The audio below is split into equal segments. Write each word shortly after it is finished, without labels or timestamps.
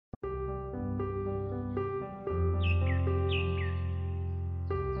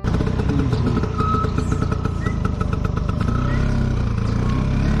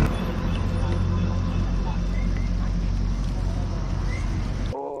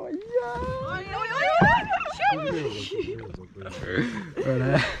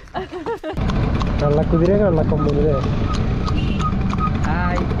കള്ളക്കുതിര കള്ളക്കൊമ്പല്ലേ?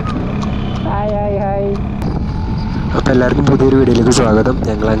 അപ്പോൾ എല്ലാവർക്കും പുതിയൊരു വീഡിയോയിലേക്ക് സ്വാഗതം.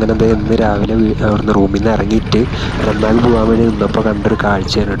 ഞങ്ങൾ അങ്ങനെ ഇന്ന് രാവിലെ അവിടുന്ന് റൂമിൽ നിന്ന് ഇറങ്ങിയിട്ട് അനന്ത്നാഗ് പോകാൻ വേണ്ടി നിന്നപ്പോൾ കണ്ടൊരു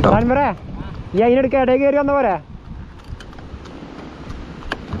കാഴ്ചയാണ് കേട്ടോ. ഈ അതിനെടുക്ക ഇടയിൽ കയറി വന്ന പോരാ.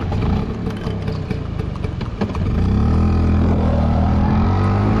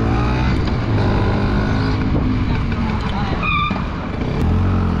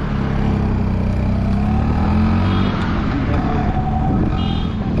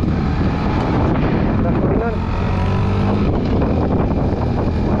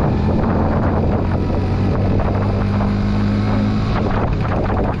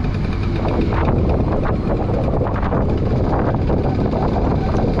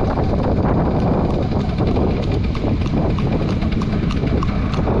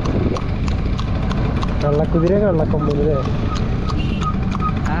 കള്ളക്കുതിര കള്ളക്കൊമ്പല്ലേ?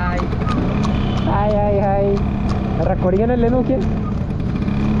 Hi hi hi. റെക്കോർഡിംഗ് അല്ലേ? നോക്കിയേ.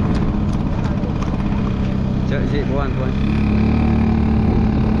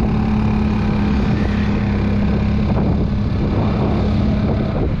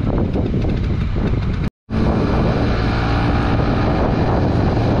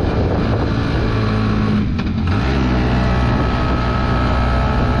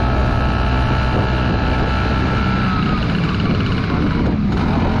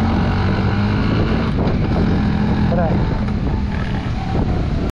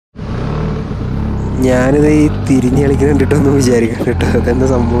 ഞാനിത് ഈ തിരിഞ്ഞ് കളിക്കുന്ന കണ്ടിട്ടൊന്നും വിചാരിക്കണം കേട്ടോ. അതെന്താ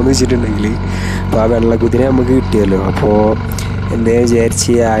സംഭവം എന്ന് വെച്ചിട്ടുണ്ടെങ്കിൽ, അപ്പോൾ ആ വെള്ളക്കുതിര നമുക്ക് കിട്ടിയല്ലോ. അപ്പോൾ എന്താ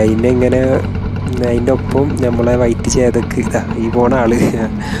വിചാരിച്ച് അതിൻ്റെ ഒപ്പം നമ്മളെ വൈറ്റ് ചേതക്ക് ഈ പോണ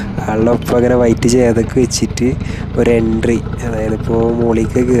ആളുടെ ഒപ്പം അങ്ങനെ വൈറ്റ് ചേതക്ക് വെച്ചിട്ട് ഒരു എൻട്രി, അതായത് ഇപ്പോൾ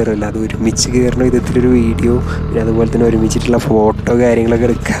മുകളിലേക്ക് കയറില്ല, അത് ഒരുമിച്ച് കയറുന്ന വിധത്തിലൊരു വീഡിയോ, പിന്നെ അതുപോലെ തന്നെ ഒരുമിച്ചിട്ടുള്ള ഫോട്ടോ കാര്യങ്ങളൊക്കെ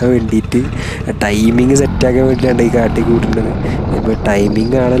എടുക്കാൻ വേണ്ടിയിട്ട് ടൈമിങ് സെറ്റാക്കാൻ വേണ്ടിയിട്ടാണ് ഈ കാട്ടി കൂട്ടുന്നത്. ഇപ്പോൾ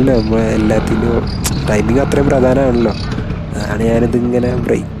ടൈമിങ് ആണല്ലോ നമ്മൾ എല്ലാത്തിനും, ടൈമിങ് അത്രയും പ്രധാനമാണല്ലോ. അതാണ് ഞാനിതിങ്ങനെ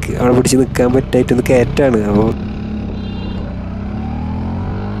ബ്രേക്ക് അവിടെ പിടിച്ച് നിൽക്കാൻ പറ്റായിട്ടൊന്ന് കയറ്റാണ്. അപ്പോൾ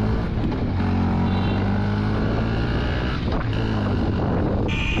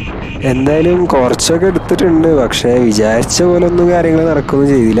എന്തായാലും കുറച്ചൊക്കെ എടുത്തിട്ടുണ്ട്. പക്ഷേ വിചാരിച്ച പോലെ ഒന്നും കാര്യങ്ങൾ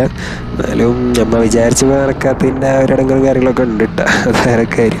നടക്കുകയൊന്നും ചെയ്തില്ല. എന്നാലും നമ്മൾ വിചാരിച്ച പോലെ നടക്കാത്തതിൻ്റെ ഒരിടങ്ങളും കാര്യങ്ങളൊക്കെ ഉണ്ട് കേട്ടോ. അത് വേറെ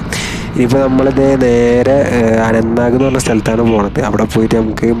കാര്യം. ഇനിയിപ്പോൾ നമ്മളിത് നേരെ അനന്ത്നാഗ് എന്ന് പറഞ്ഞ സ്ഥലത്താണ് പോണത്. അവിടെ പോയിട്ട്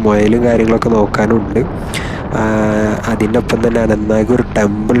നമുക്ക് മുയലും കാര്യങ്ങളൊക്കെ നോക്കാനുണ്ട്. അതിൻ്റെ ഒപ്പം തന്നെ അനന്ത്നാഗ് ഒരു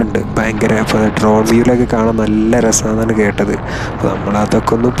ടെമ്പിൾ ഉണ്ട്, ഭയങ്കര. ഇപ്പോൾ ഡ്രോൺ വ്യൂവിലൊക്കെ കാണാൻ നല്ല രസമാണെന്നാണ് കേട്ടത്. അപ്പോൾ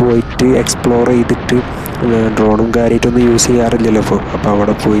നമ്മളതൊക്കെ ഒന്ന് പോയിട്ട് എക്സ്പ്ലോർ ചെയ്തിട്ട്, ഡ്രോണും കാര്യമായിട്ടൊന്നും യൂസ് ചെയ്യാറില്ലല്ലോ അപ്പോൾ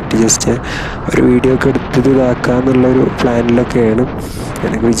അവിടെ പോയിട്ട് ജസ്റ്റ് ഒരു വീഡിയോ ഒക്കെ എടുത്തത് ഇതാക്കാമെന്നുള്ളൊരു പ്ലാനിലൊക്കെയാണ്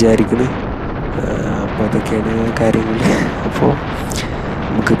എനിക്ക് വിചാരിക്കുന്നത്. അപ്പോൾ അതൊക്കെയാണ് കാര്യങ്ങൾ. അപ്പോൾ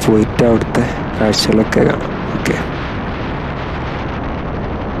നമുക്ക് പോയിട്ട് അവിടുത്തെ കാഴ്ചകളൊക്കെ കാണാം. ഓക്കെ.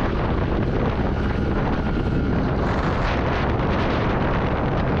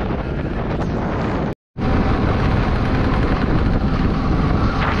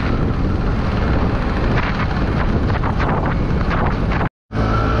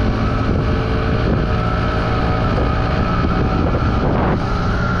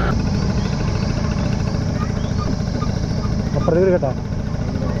 അപ്പുറത്തേക്ക് കേട്ടോ.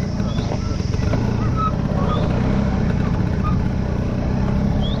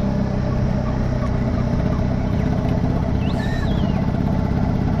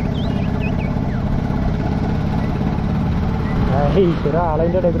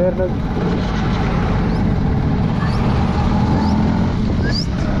 ഒരാളതിൻ്റെ ഇടയിൽ വരുന്നത്.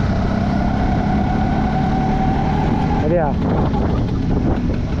 അതെയാ,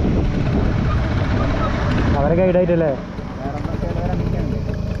 അവരെ ഗൈഡായിട്ടല്ലേ?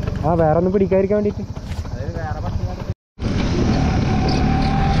 ആ, വേറെ ഒന്നും പിടിക്കാതിരിക്കാൻ വേണ്ടിയിട്ട്.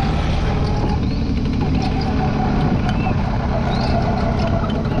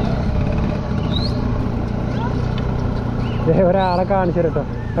 ഒരാളെ കാണിച്ചു കേട്ടോ.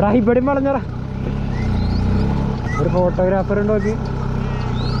 എടാ ഇവിടെയും വളഞ്ഞടാ, ഒരു ഫോട്ടോഗ്രാഫർ ഉണ്ട് നോക്കി.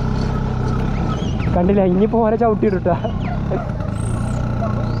 കണ്ടില്ല, ഇനിയിപ്പോ ഓനെ ചവിട്ടിയിട്ടാ.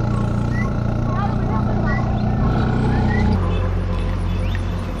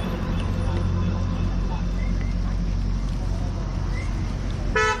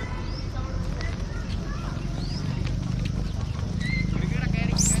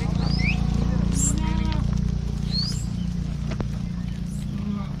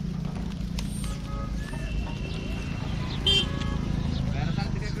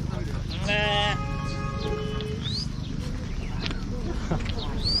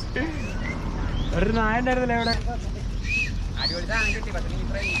 ഒരു നായ ഉണ്ടായിരുന്നില്ല ഇവിടെ. ഈ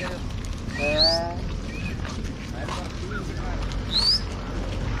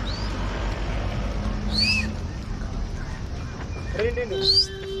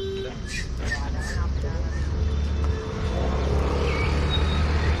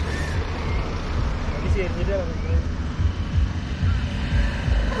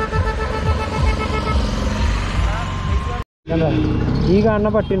കാണുന്ന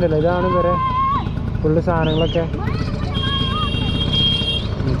പട്ടി ഉണ്ടല്ലോ, ഇതാണ് ഇവരെ ഫുള്ള് സാധനങ്ങളൊക്കെ.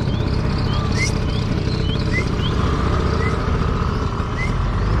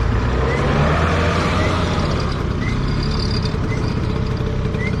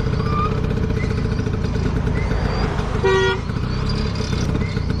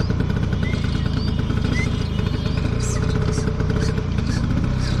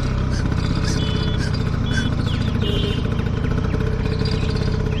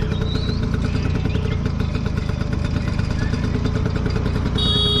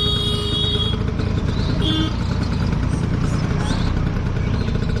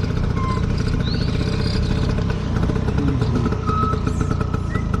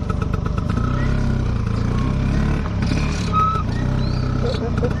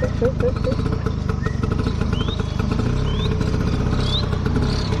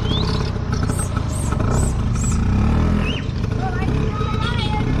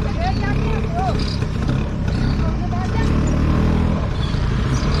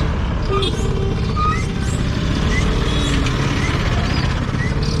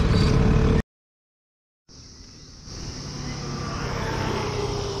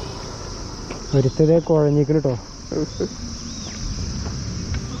 ഒരുത്തതേ കുഴഞ്ഞിക്കണ് കേട്ടോ.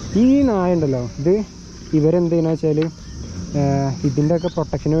 ഈ നായ ഉണ്ടല്ലോ, ഇത് ഇവരെന്ത് ചെയ്യുന്ന വെച്ചാൽ ഇതിൻ്റെ ഒക്കെ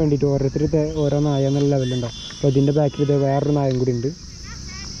പ്രൊട്ടക്ഷന് വേണ്ടിയിട്ട് ഓരോരുത്തർ ഓരോ നായ എന്നുള്ള ലെവലുണ്ടാവും. അപ്പോൾ ഇതിൻ്റെ ബാക്കിൽ ഇതേ വേറൊരു നായം കൂടി ഉണ്ട്.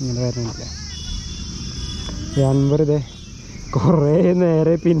 ഇങ്ങനെ വരണില്ല. അൻവർ ഇതേ കുറേ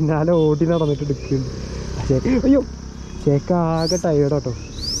നേരെ പിന്നാലെ ഓടി നടന്നിട്ട് എടുക്കുന്നുണ്ട്. ചേക്ക് അയ്യോ ചേക്ക് ആകെ ടയേർഡാട്ടോ.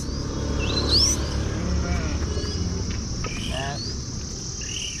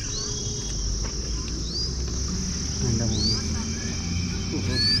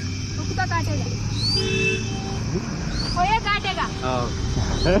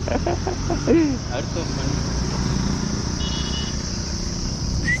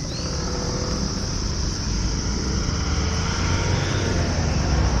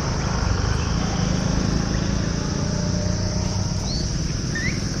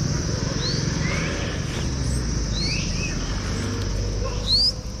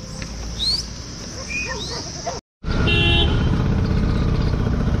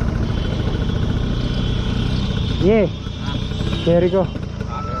 കേറിക്കോ.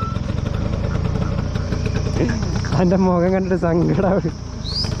 എൻ്റെ മുഖം കണ്ടിട്ട് സങ്കടാവും.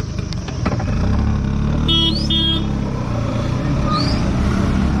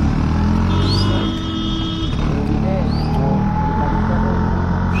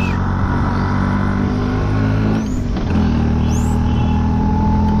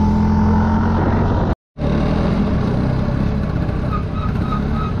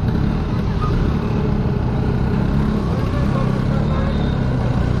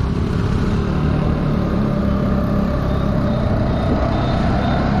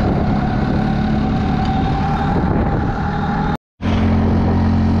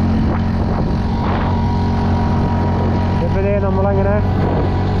 നമ്മളങ്ങനെ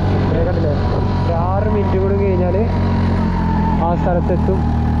കണ്ടില്ലേ, ഒരു 6 മിനിറ്റ് കൂടി കഴിഞ്ഞാൽ ആ സ്ഥലത്തെത്തും.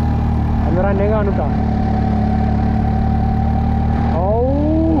 അന്നേരം എന്നെ കാണൂട്ടാ. ഓ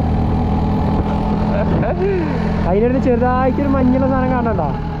അതിനടുത്ത് ചെറുതായിട്ടൊരു മഞ്ഞുള്ള സാധനം കാണണ്ട.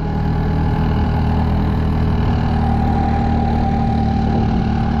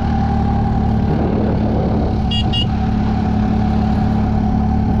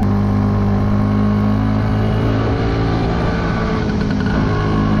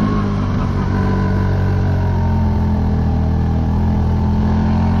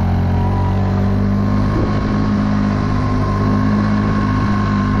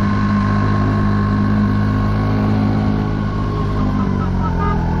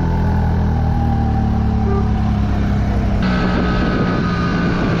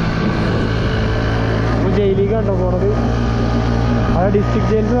 ജയിലിലേക്കാണോ പോണത്? അവിടെ ഡിസ്ട്രിക്ട്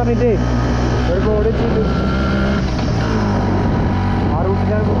ജയിൽ എന്ന് പറഞ്ഞിട്ട് ഒരു ബോർഡ് വെച്ചിട്ടുണ്ട്. ആ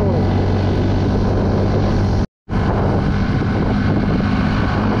റൂട്ടിലാണ് ഇപ്പോൾ പോകുന്നത്.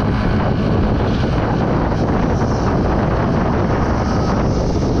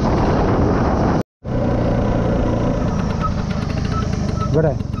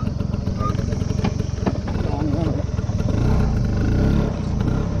 ഇവിടെ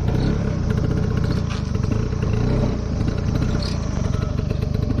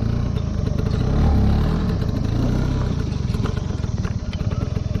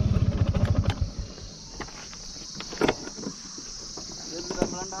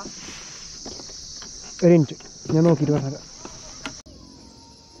ഒരു മിനിറ്റ് ഞാൻ നോക്കിയിട്ട് പറഞ്ഞുതരാം.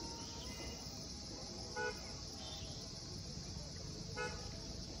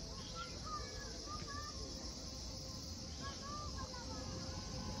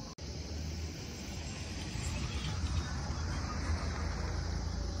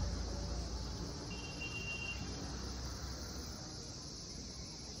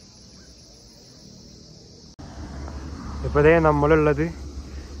 ഇപ്പോൾ ഇതേ നമ്മളുള്ളത്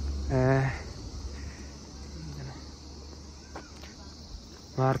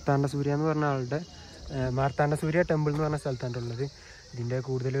മാർത്താണ്ഡ സൂര്യ എന്ന് പറഞ്ഞ ആളുടെ മാർത്താണ്ഡ സൂര്യ ടെമ്പിൾ എന്ന് പറഞ്ഞ സ്ഥലത്താണ് ഉള്ളത്. ഇതിൻ്റെ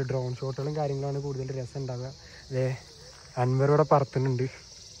കൂടുതൽ ഡ്രോൺ ഷോട്ടുകളും കാര്യങ്ങളാണ് കൂടുതൽ രസം ഉണ്ടാവുക. അതേ അൻവറോടെ പറത്തുന്നുണ്ട്.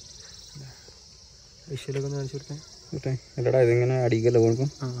 വിഷ്വലൊക്കെ ഒന്ന് കാണിച്ചു കൊടുത്തേ. ഇതിങ്ങനെ അടിക്കല്ലോ കൊടുക്കും.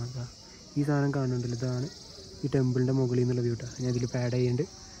 ഈ സാധനം കാണുന്നുണ്ടല്ലോ, ഇതാണ് ഈ ടെമ്പിളിൻ്റെ മുകളിൽ നിന്നുള്ള വ്യൂ കേട്ടോ. ഞാൻ ഇതിൽ പാഡ് ചെയ്യുന്നുണ്ട്.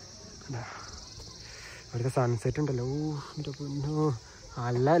 അവിടുത്തെ സൺസെറ്റ് ഉണ്ടല്ലോ, എൻ്റെ പൊന്നോ,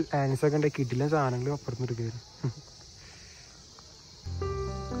 നല്ല ലാൻസൊക്കെ ഉണ്ട്. കിടിലൻ സാധനങ്ങൾ അപ്പുറത്തുനിന്ന് എടുക്കുകയായിരുന്നു.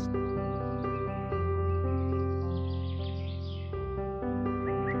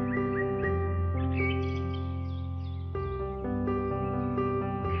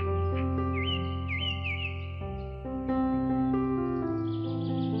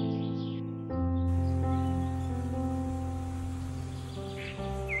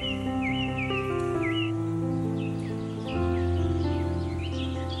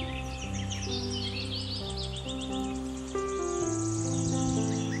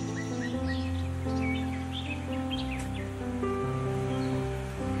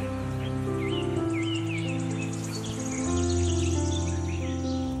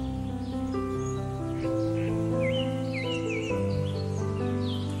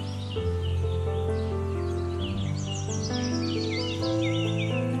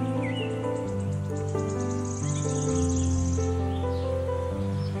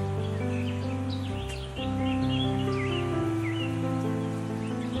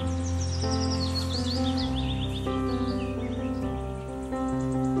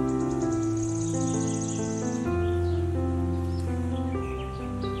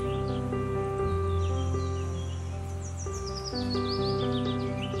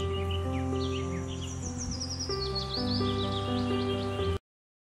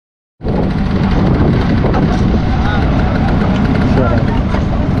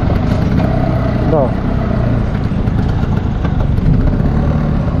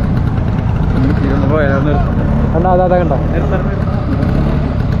 കണ്ടോ, അതാ കണ്ടോ.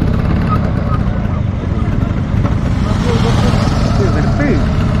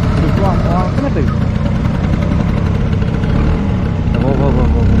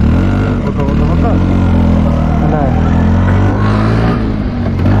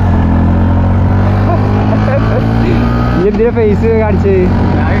 ഈ എന്തിനാ ഫേസ് കാണിച്ച്?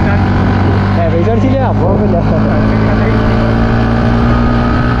 ഫേസ് കാണിച്ചില്ല, അപ്പൊ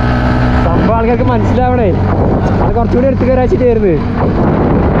സംഭവം ആൾക്കാർക്ക് മനസ്സിലാവണേ. അത് കുറച്ചുകൂടി എടുത്തു കയറാച്ചിട്ടായിരുന്നു.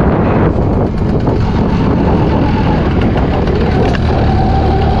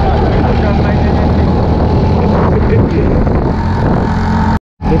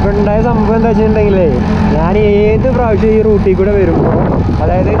 ഇപ്പൊ ഉണ്ടായ സംഭവം എന്താ വെച്ചിട്ടുണ്ടെങ്കിലേ, ഞാൻ ഏത് പ്രാവശ്യം ഈ റൂട്ടിൽ കൂടെ വരുമ്പോ,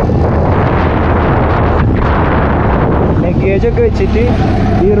 അതായത് ലഗേജൊക്കെ വെച്ചിട്ട്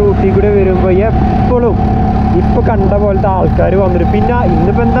ഈ റൂട്ടിൽ കൂടെ വരുമ്പോൾ എപ്പോഴും ഇപ്പൊ കണ്ട പോലത്തെ ആൾക്കാർ വന്നിട്ട്, പിന്നെ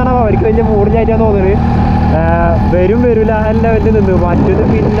ഇന്നിപ്പോ എന്താണ് അവർക്ക് വലിയ മൂടിഞ്ഞായിട്ടാന്ന് തോന്നുന്നത്, വരില്ല എല്ലാം വലിയ നിന്ന്. മറ്റത്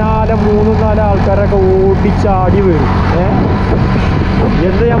പിന്നാലെ 3-4 ആൾക്കാരൊക്കെ ഓടിച്ചാടി വരും.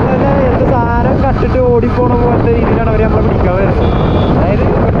 എന്ത് നമ്മളെല്ലാം എന്ത് സാധനം കട്ടിട്ട് ഓടിപ്പോണ പോലത്തെ രീതിയിലാണ് അവർ നമ്മളെ പിടിക്കാൻ വരുന്നത്. അതായത്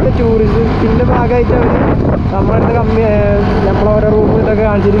ഇവിടുത്തെ ടൂറിസത്തിന്റെ ഭാഗമായിട്ട് അവർ നമ്മളടുത്ത് നമ്മളോരോ റൂം ഇതൊക്കെ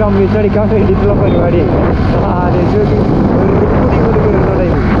കാണിച്ചിട്ട് കമ്മീഷൻ അടിക്കാൻ വേണ്ടിയിട്ടുള്ള പരിപാടിയാണ്. ആലോചിച്ച് നോക്കി, ഒരു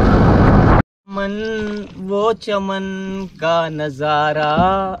വരുന്നുണ്ടായിരുന്നു. मन वो चमन का नजारा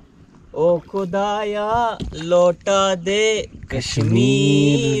ओ खुदाया लौटा दे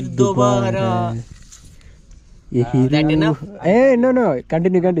कश्मीर दोबारा. No,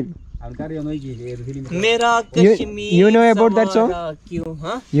 continue. मेरा Kashmir you know about that song? क्यों?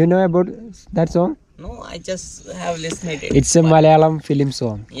 हाँ, You know about that song? no, I just have listened it. It's a Malayalam film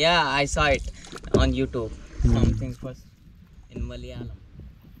song. Yeah, I saw it on YouTube. Something was in Malayalam.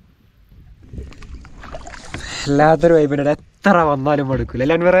 എല്ലാത്തൊരു വൈബിനെ എത്ര വന്നാലും മടുക്കൂല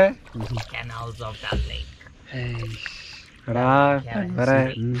അല്ലേ അൻവറേ? Canals of the lake. എടാ അൻവറേ,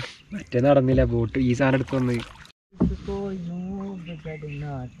 മറ്റേ നടന്നില്ല boat, ഈ സാധനം എടുത്ത് വന്ന്. इसको यूं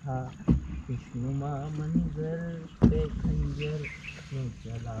बिगड़ना था, खुशनुमा मंजर पे खंजर क्यों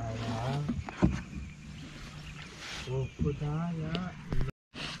चलाया ओ खुदाया.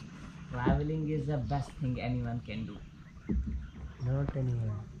 Traveling is the best thing anyone can do. Not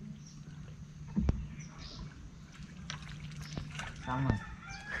anyone. Someone.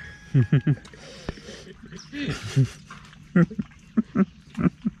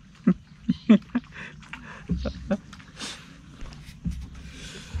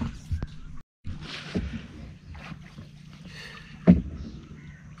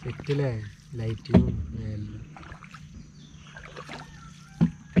 സെറ്റിലെ ലൈറ്റിങ്ങും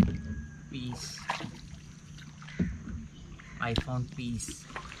Peace. I found peace.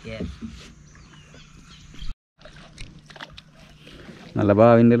 Yeah. നല്ല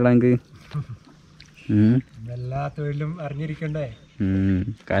ഭാവിൻ്റെ എനിക്ക് എല്ലാ തൊഴിലും അറിഞ്ഞിരിക്കണ്ടേ?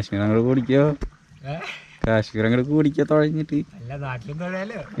 കാശ്മീർ അങ്ങോട്ട് കൂടിക്കോ, കാശ്മീർ അങ്ങോട്ട് കൂടിക്കോ തുഴഞ്ഞിട്ട്. അല്ല നാട്ടിലും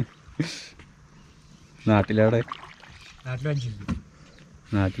തൊഴാലോ. നാട്ടിലവിടെ നാട്ടിലും 5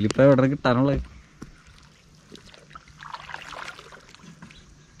 നാട്ടിലിപ്പോൾ എവിടെ കിട്ടാനുള്ളത്?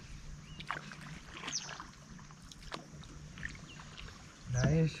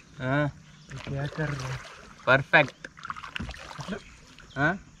 क्या कर रहे हो? Perfect.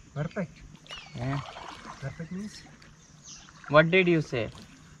 Huh? Perfect. Yeah. Perfect means What did you say?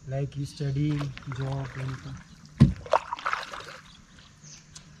 like you studying, job, anything.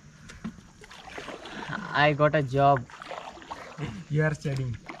 I got a job. You are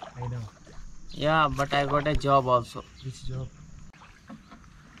studying, I know. Yeah, but I got a job also. Which job?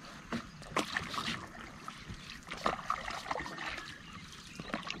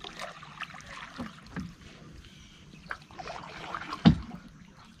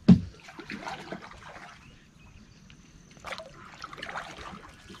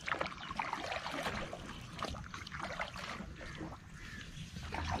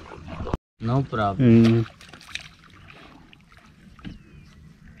 No problem.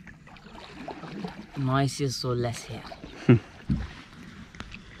 Noise is so less here.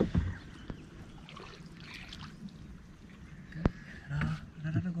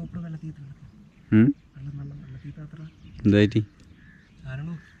 എന്തായിട്ട്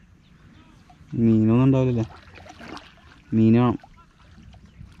മീനൊന്നും ഉണ്ടാവില്ലല്ലേ? മീൻ വേണം.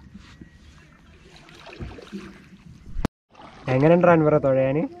 എങ്ങനെയുണ്ട് അൻവറ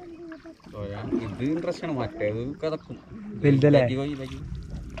തുഴയാന്? ഇത് interest ആണ്, മറ്റേത് കഥക്കും വലുതല്ലേ?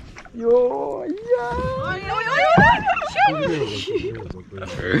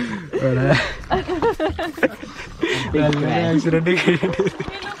 Accident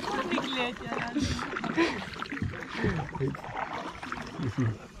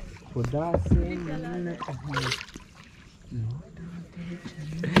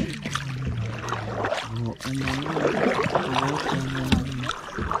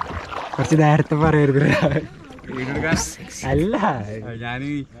കുറച്ച് നേരത്തെ പറയരുത്. അല്ല ഞാൻ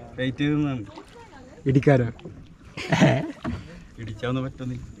വെയിറ്റ് ചെയ്താണ്. ഇടിക്കാനോ? ഇടിച്ചാന്ന്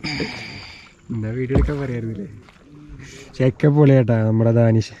പറ്റുന്നില്ല. എന്നാ വീഡിയോ എടുക്കാൻ പറയരുതില്ലേ? ചെക്ക പൊളിയാട്ടാ നമ്മുടെ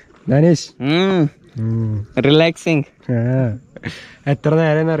ദാനിഷ്. ദാനിഷ് Relaxing. എത്ര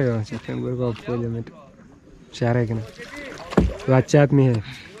നേരം അറിയോ ചെക്കൻ? ഒരു കുഴപ്പമില്ല. എന്നിട്ട് ഷെയർ അയക്കണം. WhatsApp me.